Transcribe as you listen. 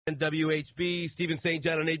And WHB, Stephen St.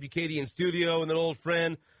 John and Nate Bucati in studio, and an old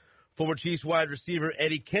friend, former Chiefs wide receiver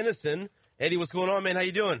Eddie Kennison. Eddie, what's going on, man? How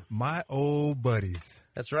you doing? My old buddies.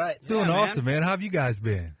 That's right. Doing awesome, man. How have you guys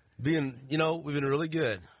been? We've been really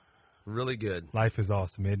good. Really good. Life is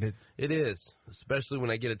awesome, isn't it? It is, especially when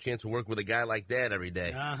I get a chance to work with a guy like that every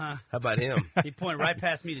day. Uh-huh. How about him? He pointed right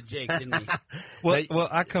past me to Jake, didn't he? Well,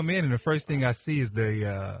 I come in, and the first thing I see is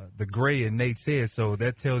the gray in Nate's head, so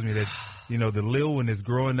that tells me that, the little one is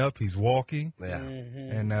growing up. He's walking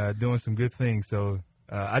and doing some good things. So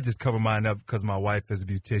I just cover mine up because my wife is a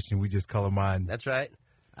beautician. We just color mine. That's right.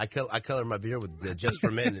 I color my beard with Just for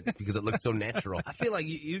Men because it looks so natural. I feel like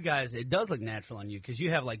you guys, it does look natural on you because you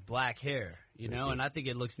have, like, black hair, and I think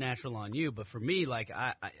it looks natural on you. But for me, like,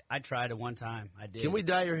 I tried it one time. I did. Can we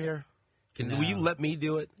dye your hair? No. Will you let me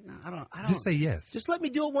do it? No, I don't. Just say yes. Just let me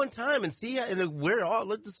do it one time and see, and wear it all.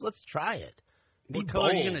 Let's try it. What color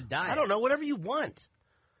are you going to dye it? I don't know. Whatever you want.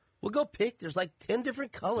 We'll go pick. There's like 10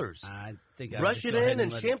 different colors. I think brush it in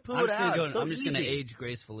and shampoo it out. I'm just going to age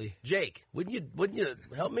gracefully. Jake, wouldn't you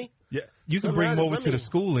help me? Yeah, you can bring them over to the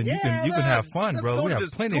school and you can have fun, bro. We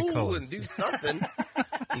have plenty of colors. And do something.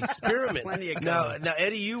 Experiment. Plenty of colors. Now,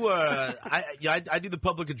 Eddie, you I do the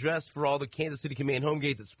public address for all the Kansas City Command home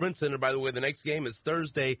games at Sprint Center. By the way, the next game is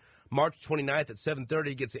Thursday, March 29th at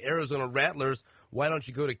 7:30 against the Arizona Rattlers. Why don't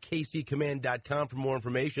you go to kccommand.com for more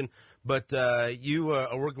information? But you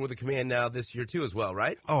are working with the command now this year too as well,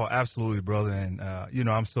 right? Oh, absolutely, brother. And,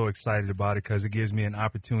 I'm so excited about it because it gives me an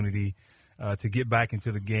opportunity to get back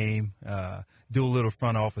into the game, do a little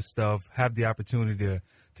front office stuff, have the opportunity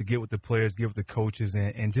to get with the players, get with the coaches,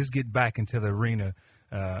 and just get back into the arena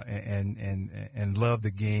and love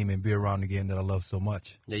the game and be around the game that I love so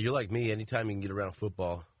much. Yeah, you're like me. Anytime you can get around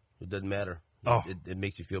football, it doesn't matter. Oh. It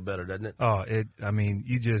makes you feel better, doesn't it? Oh,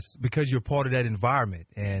 because you're part of that environment.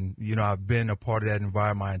 And, I've been a part of that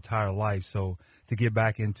environment my entire life. So to get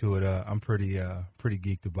back into it, I'm pretty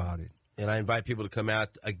geeked about it. And I invite people to come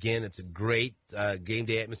out. Again, it's a great game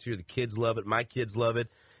day atmosphere. The kids love it. My kids love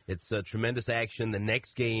it. It's tremendous action. The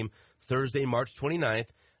next game, Thursday, March 29th,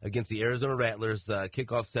 against the Arizona Rattlers,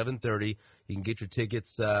 kickoff 7:30. You can get your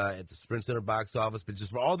tickets at the Sprint Center box office. But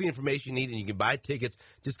just for all the information you need, and you can buy tickets,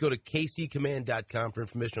 just go to kccommand.com for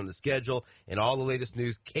information on the schedule and all the latest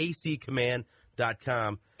news,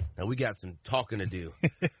 kccommand.com. Now, we got some talking to do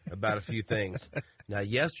about a few things. Now,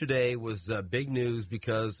 yesterday was big news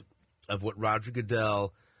because of what Roger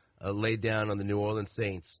Goodell laid down on the New Orleans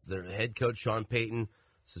Saints. Their head coach, Sean Payton,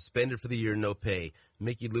 suspended for the year, no pay.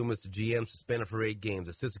 Mickey Loomis, the GM, suspended for 8 games.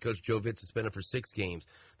 Assistant coach Joe Vitt suspended for 6 games.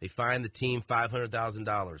 They fined the team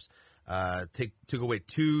 $500,000. Took away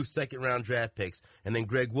 2 second-round draft picks. And then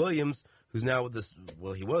Greg Williams, who's now with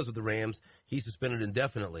he was with the Rams, he's suspended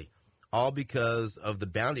indefinitely. All because of the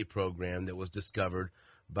bounty program that was discovered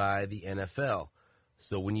by the NFL.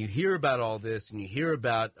 So when you hear about all this and you hear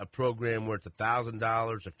about a program where it's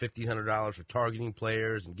 $1,000 or $1,500 for targeting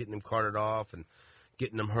players and getting them carted off and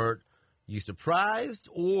getting them hurt, you surprised?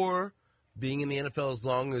 Or being in the NFL as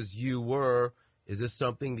long as you were, is this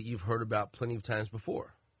something that you've heard about plenty of times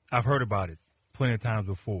before? I've heard about it plenty of times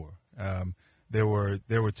before. There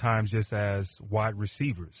were times just as wide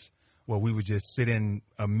receivers where we would just sit in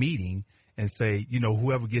a meeting and say,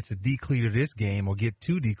 whoever gets a decleater this game or get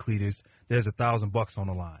 2 decleaters, there's $1,000 on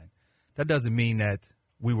the line. That doesn't mean that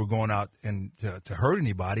we were going out and to hurt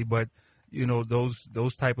anybody, but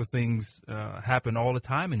those type of things happen all the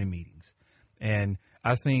time in the meetings. And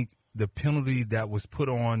I think the penalty that was put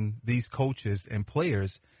on these coaches and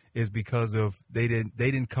players is because of they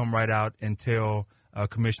didn't come right out and tell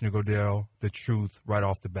Commissioner Goodell the truth right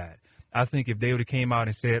off the bat. I think if they would have came out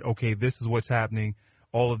and said, okay, this is what's happening,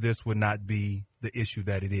 all of this would not be the issue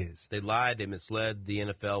that it is. They lied. They misled the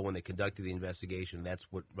NFL when they conducted the investigation. That's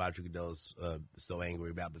what Roger Goodell is so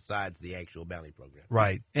angry about, besides the actual bounty program.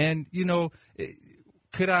 Right. And,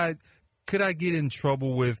 could I get in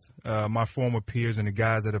trouble with my former peers and the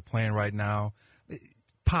guys that are playing right now?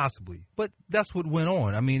 Possibly. But that's what went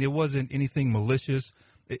on. I mean, it wasn't anything malicious.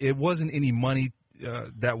 It wasn't any money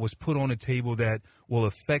that was put on the table that will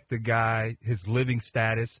affect the guy, his living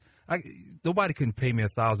status. Nobody can pay me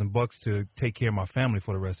 $1,000 to take care of my family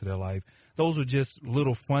for the rest of their life. Those were just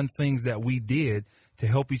little fun things that we did to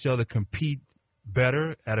help each other compete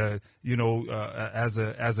better at as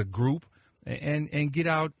a group and get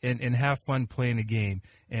out and have fun playing the game.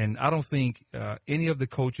 And I don't think any of the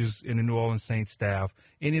coaches in the New Orleans Saints staff,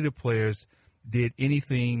 any of the players did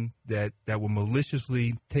anything that would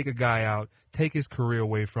maliciously take a guy out, take his career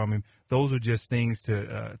away from him. Those are just things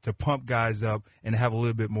to pump guys up and have a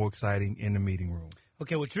little bit more exciting in the meeting room.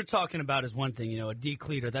 Okay, what you're talking about is one thing, a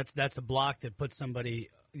decleater. That's a block that puts somebody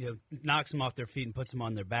knocks them off their feet and puts them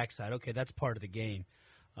on their backside. Okay, that's part of the game.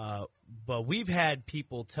 But we've had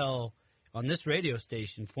people tell on this radio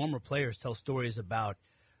station, former players tell stories about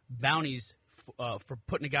bounties for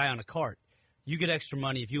putting a guy on a cart. You get extra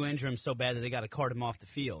money if you injure him so bad that they got to cart him off the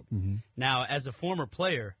field. Mm-hmm. Now, as a former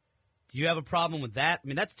player, do you have a problem with that? I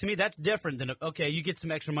mean, to me, that's different than, okay, you get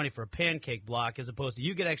some extra money for a pancake block as opposed to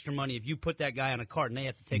you get extra money if you put that guy on a cart and they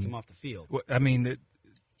have to take him off the field. Well, I mean,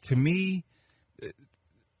 to me,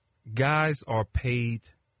 guys are paid.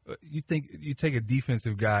 You take a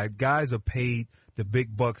defensive guy, guys are paid the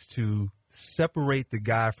big bucks to separate the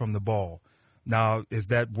guy from the ball. Now, is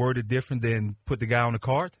that worded different than put the guy on the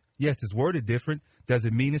cart? Yes, it's worded different. Does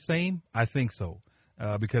it mean the same? I think so,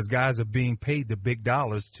 because guys are being paid the big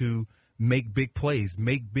dollars to make big plays,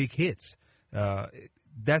 make big hits.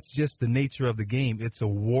 That's just the nature of the game. It's a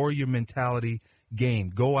warrior mentality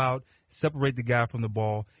game. Go out, separate the guy from the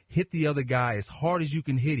ball, hit the other guy as hard as you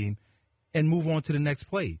can hit him, and move on to the next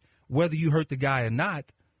play. Whether you hurt the guy or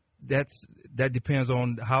not, that depends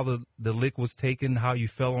on how the lick was taken, how you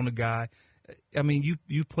fell on the guy. I mean,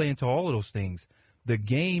 you play into all of those things. The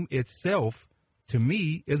game itself, to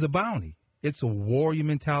me, is a bounty. It's a warrior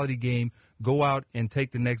mentality game. Go out and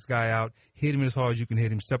take the next guy out, hit him as hard as you can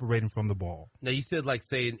hit him, separate him from the ball. Now, you said, like,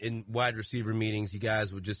 say, in wide receiver meetings, you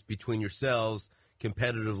guys would just, between yourselves,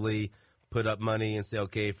 competitively put up money and say,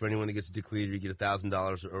 okay, for anyone that gets a decleater, you get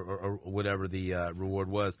 $1,000 or whatever the reward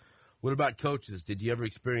was. What about coaches? Did you ever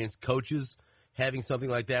experience coaches having something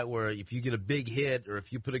like that where if you get a big hit or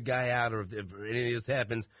if you put a guy out or if any of this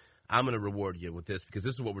happens, I'm going to reward you with this? Because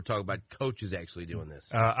this is what we're talking about, coaches actually doing this.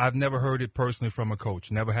 I've never heard it personally from a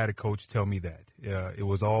coach. Never had a coach tell me that. It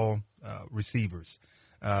was all receivers.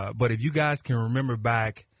 But if you guys can remember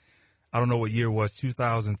back, I don't know what year it was,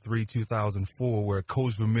 2003, 2004, where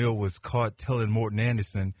Coach Vermeil was caught telling Morton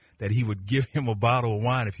Anderson that he would give him a bottle of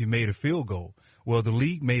wine if he made a field goal. Well, the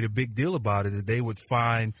league made a big deal about it, that they would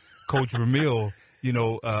fine Coach Vermeil,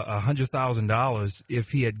 $100,000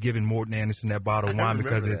 if he had given Morton Anderson that bottle of wine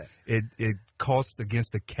because it cost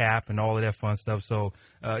against the cap and all of that fun stuff. So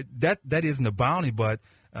that isn't a bounty, but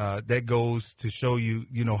that goes to show you,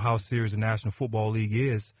 how serious the National Football League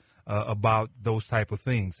is about those type of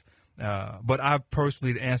things. But I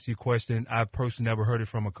personally, to answer your question, I've personally never heard it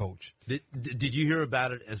from a coach. Did you hear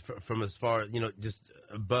about it from as far, just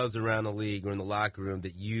a buzz around the league or in the locker room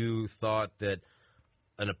that you thought that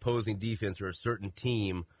an opposing defense or a certain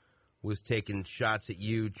team was taking shots at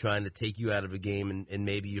you, trying to take you out of a game, and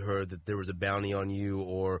maybe you heard that there was a bounty on you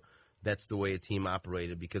or that's the way a team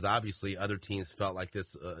operated? Because obviously other teams felt like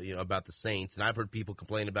this about the Saints. And I've heard people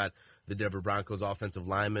complain about the Denver Broncos offensive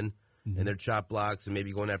linemen and their chop blocks and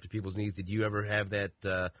maybe going after people's knees. Did you ever have that,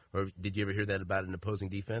 or did you ever hear that about an opposing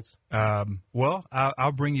defense? Well,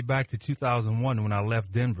 I'll bring you back to 2001 when I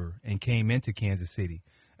left Denver and came into Kansas City.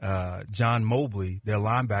 John Mobley, their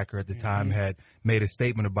linebacker at the time, had made a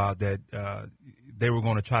statement about that they were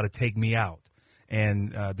going to try to take me out.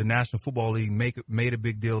 And the National Football League made a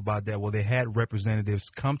big deal about that. Well, they had representatives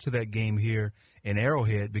come to that game here in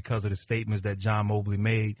Arrowhead because of the statements that John Mobley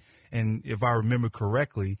made. And if I remember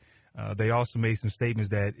correctly, they also made some statements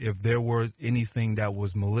that if there were anything that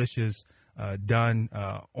was malicious done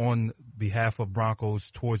on behalf of Broncos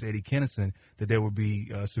towards Eddie Kennison, that there would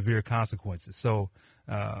be severe consequences. So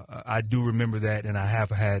I do remember that, and I have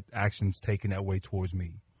had actions taken that way towards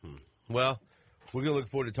me. Well, we're going to look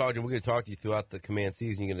forward to talking to you. We're going to talk to you throughout the command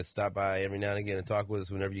season. You're going to stop by every now and again and talk with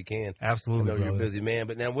us whenever you can. Absolutely, I know brother. you're a busy man.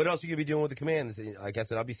 But now, what else are you going to be doing with the command? Like I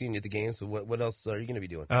said, I'll be seeing you at the game. So what else are you going to be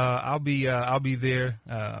doing? I'll be there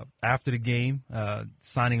after the game,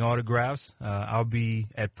 signing autographs. I'll be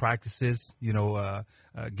at practices,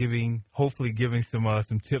 hopefully giving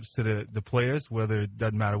some tips to the players, whether it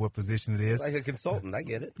doesn't matter what position it is. Like a consultant, I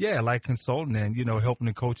get it. Yeah, like consultant and, helping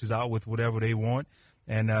the coaches out with whatever they want.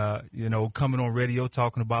 And, coming on radio,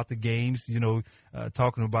 talking about the games,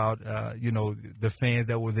 talking about, the fans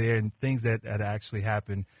that were there and things that had actually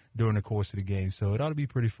happened during the course of the game. So it ought to be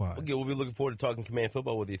pretty fun. Okay, we'll be looking forward to talking command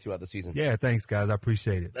football with you throughout the season. Yeah, thanks, guys. I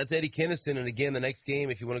appreciate it. That's Eddie Kennison. And, again, the next game,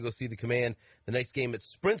 if you want to go see the command, the next game at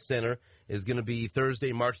Sprint Center is going to be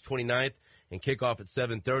Thursday, March 29th, and kickoff at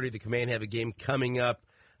 7:30. The command have a game coming up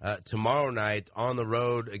tomorrow night on the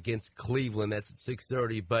road against Cleveland. That's at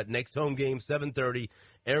 6:30. But next home game, 7:30,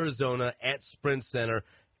 Arizona at Sprint Center.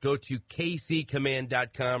 Go to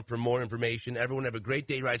kccommand.com for more information. Everyone have a great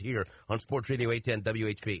day right here on Sports Radio 810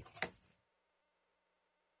 WHB.